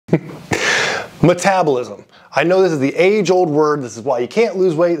Metabolism. I know this is the age-old word. This is why you can't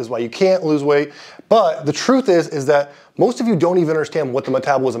lose weight. This is why you can't lose weight. But the truth is that most of you don't even understand what the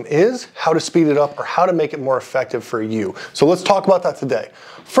metabolism is, how to speed it up, or how to make it more effective for you. So let's talk about that today.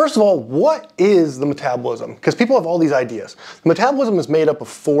 First of all, what is the metabolism? Because people have all these ideas. The metabolism is made up of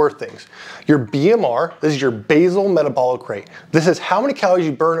 4 things. Your BMR, this is your basal metabolic rate. This is how many calories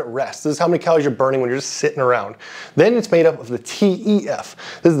you burn at rest. This is how many calories you're burning when you're just sitting around. Then it's made up of the TEF.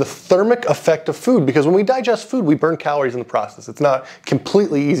 This is the thermic effect of food, because when we digest food, we burn calories in the process. It's not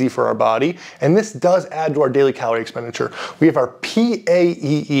completely easy for our body, and this does add to our daily calorie expenditure. We have our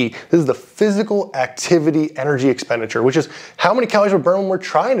PAEE. This is the physical activity energy expenditure, which is how many calories we burn when we're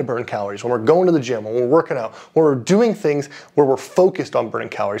trying to burn calories, when we're going to the gym, when we're working out, when we're doing things where we're focused on burning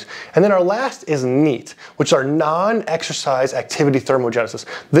calories. And then our last is NEAT, which is our non-exercise activity thermogenesis.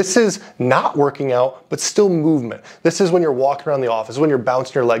 This is not working out, but still movement. This is when you're walking around the office, this is when you're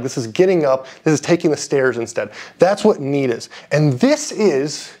bouncing your leg, this is getting up, this is taking the stairs instead. That's what NEAT is. And this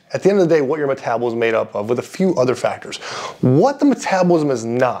is, at the end of the day, what your metabolism is made up of, with a few other factors. What the metabolism is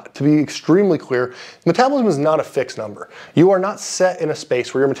not, to be extremely clear, metabolism is not a fixed number. You are not set in a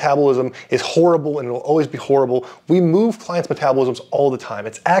space where your metabolism is horrible and it will always be horrible. We move clients' metabolisms all the time.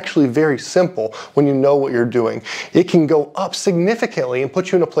 It's actually very simple when you know what you're doing. It can go up significantly and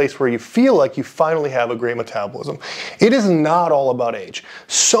put you in a place where you feel like you finally have a great metabolism. It is not all about age.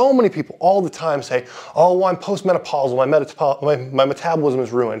 So many people all the time say, oh, well, I'm postmenopausal, my metabolism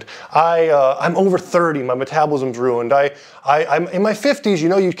is ruined. I'm over 30, my metabolism's ruined. I'm in my 50s, you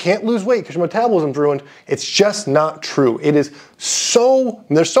know you can't lose weight because your metabolism's ruined. It's just not true. It is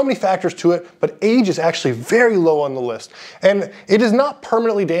there's so many factors to it, but age is actually very low on the list. And it is not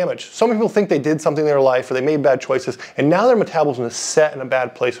permanently damaged. Some people think they did something in their life or they made bad choices, and now their metabolism is set in a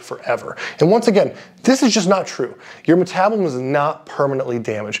bad place forever. And once again, this is just not true. Your metabolism is not permanently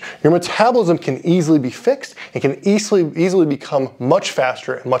damaged. Your metabolism can easily be fixed and can easily become much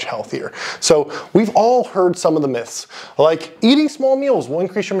faster and much healthier. So we've all heard some of the myths, like eating small meals will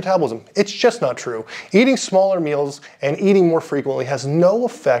increase your metabolism. It's just not true. Eating smaller meals and eating more frequently has no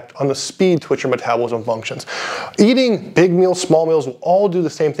effect on the speed to which your metabolism functions. Eating big meals, small meals will all do the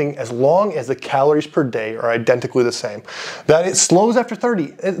same thing as long as the calories per day are identically the same. That it slows after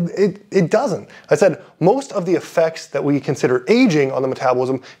 30, it doesn't. I said most of the effects that we consider aging on the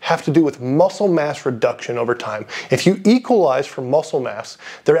metabolism have to do with muscle mass reduction over time. If you equalize for muscle mass,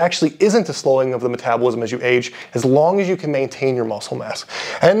 there actually isn't a slowing of the metabolism as you age, as long as you can maintain your muscle mass.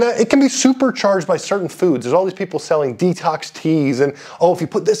 And it can be supercharged by certain foods. There's all these people selling detox teas and, oh, if you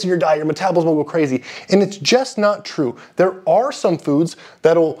put this in your diet, your metabolism will go crazy. And it's just not true. There are some foods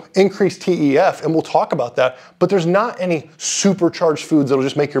that'll increase TEF, and we'll talk about that, but there's not any supercharged foods that'll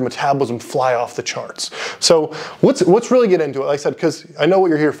just make your metabolism fly off the charts. So let's really get into it, like I said, because I know what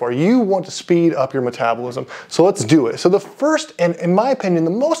you're here for. You want to speed up your metabolism. So let's do it. So the first, and in my opinion,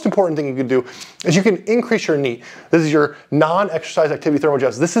 the most important thing you can do is you can increase your NEAT. This is your non-exercise activity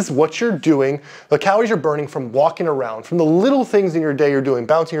thermogenesis. This is what you're doing, the calories you're burning from walking around, from the little things in your day you're doing,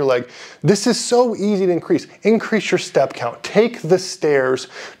 bouncing your leg. This is so easy to increase. Increase your step count. Take the stairs.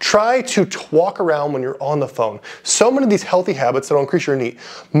 Try to walk around when you're on the phone. So many of these healthy habits that'll increase your NEAT.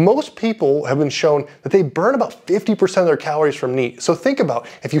 Most people have been shown that they burn about 50% of their calories from NEAT. So think about,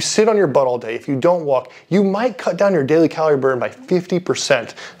 if you sit on your butt all day, if you don't walk, you might cut down your daily calorie burn by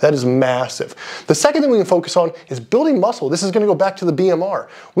 50%. That is massive. The second thing we can focus on is building muscle. This is going to go back to the BMR.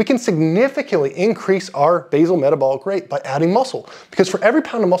 We can significantly increase our basal metabolic rate by adding muscle, because for every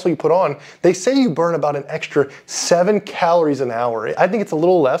pound of muscle you put on, they say you burn about an extra 7 calories an hour. I think it's a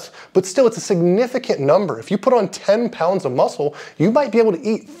little less, but still it's a significant number. If you put on 10 pounds of muscle, you might be able to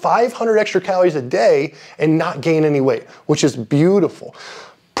eat 500 extra calories a day and not gain any weight, which is beautiful.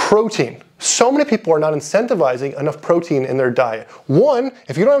 Protein. So many people are not incentivizing enough protein in their diet. One,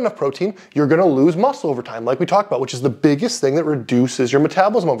 if you don't have enough protein, you're gonna lose muscle over time, like we talked about, which is the biggest thing that reduces your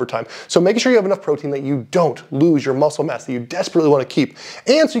metabolism over time. So making sure you have enough protein that you don't lose your muscle mass that you desperately wanna keep.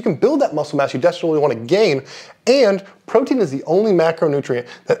 And so you can build that muscle mass you desperately wanna gain. And protein is the only macronutrient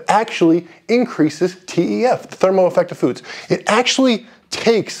that actually increases TEF, the thermal effect of foods. It actually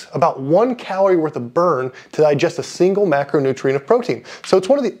takes about 1 calorie worth of burn to digest a single macronutrient of protein. So it's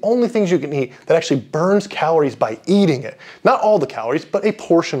one of the only things you can eat that actually burns calories by eating it. Not all the calories, but a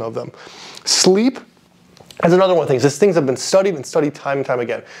portion of them. Sleep is another one of the things. These things have been studied and studied time and time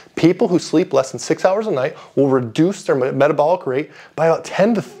again. People who sleep less than 6 hours a night will reduce their metabolic rate by about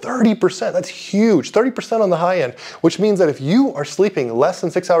 10 to 30%. That's huge, 30% on the high end, which means that if you are sleeping less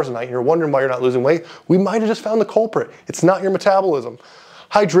than 6 hours a night and you're wondering why you're not losing weight, we might have just found the culprit. It's not your metabolism.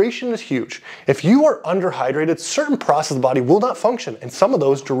 Hydration is huge. If you are underhydrated, certain processes of the body will not function, and some of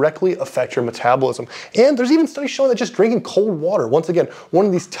those directly affect your metabolism. And there's even studies showing that just drinking cold water, once again, one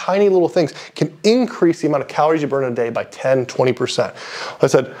of these tiny little things, can increase the amount of calories you burn in a day by 10, 20%. Like I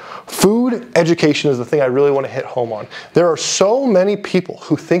said, food education is the thing I really want to hit home on. There are so many people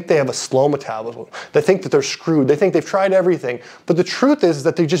who think they have a slow metabolism. They think that they're screwed. They think they've tried everything. But the truth is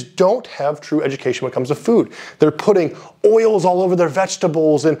that they just don't have true education when it comes to food. They're putting oils all over their vegetables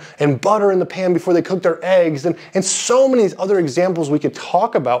and butter in the pan before they cook their eggs, and so many other examples we could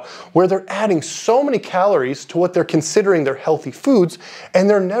talk about where they're adding so many calories to what they're considering their healthy foods, and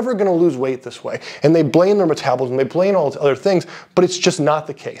they're never going to lose weight this way. And they blame their metabolism, they blame all these other things, but it's just not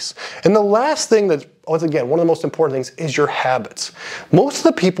the case. And the last thing that's, once again, one of the most important things is your habits. Most of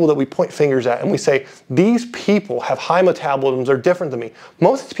the people that we point fingers at and we say, these people have high metabolisms, they're different than me.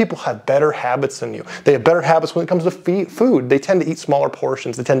 Most of these people have better habits than you. They have better habits when it comes to food. They tend to eat smaller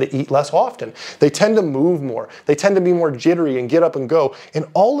portions. They tend to eat less often. They tend to move more. They tend to be more jittery and get up and go. And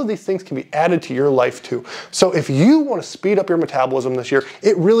all of these things can be added to your life too. So if you want to speed up your metabolism this year,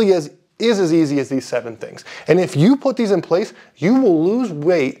 it really is as easy as these 7 things. And if you put these in place, you will lose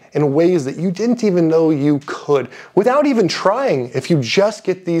weight in ways that you didn't even know you could without even trying if you just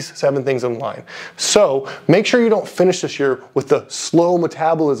get these 7 things in line. So make sure you don't finish this year with the slow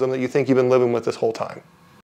metabolism that you think you've been living with this whole time.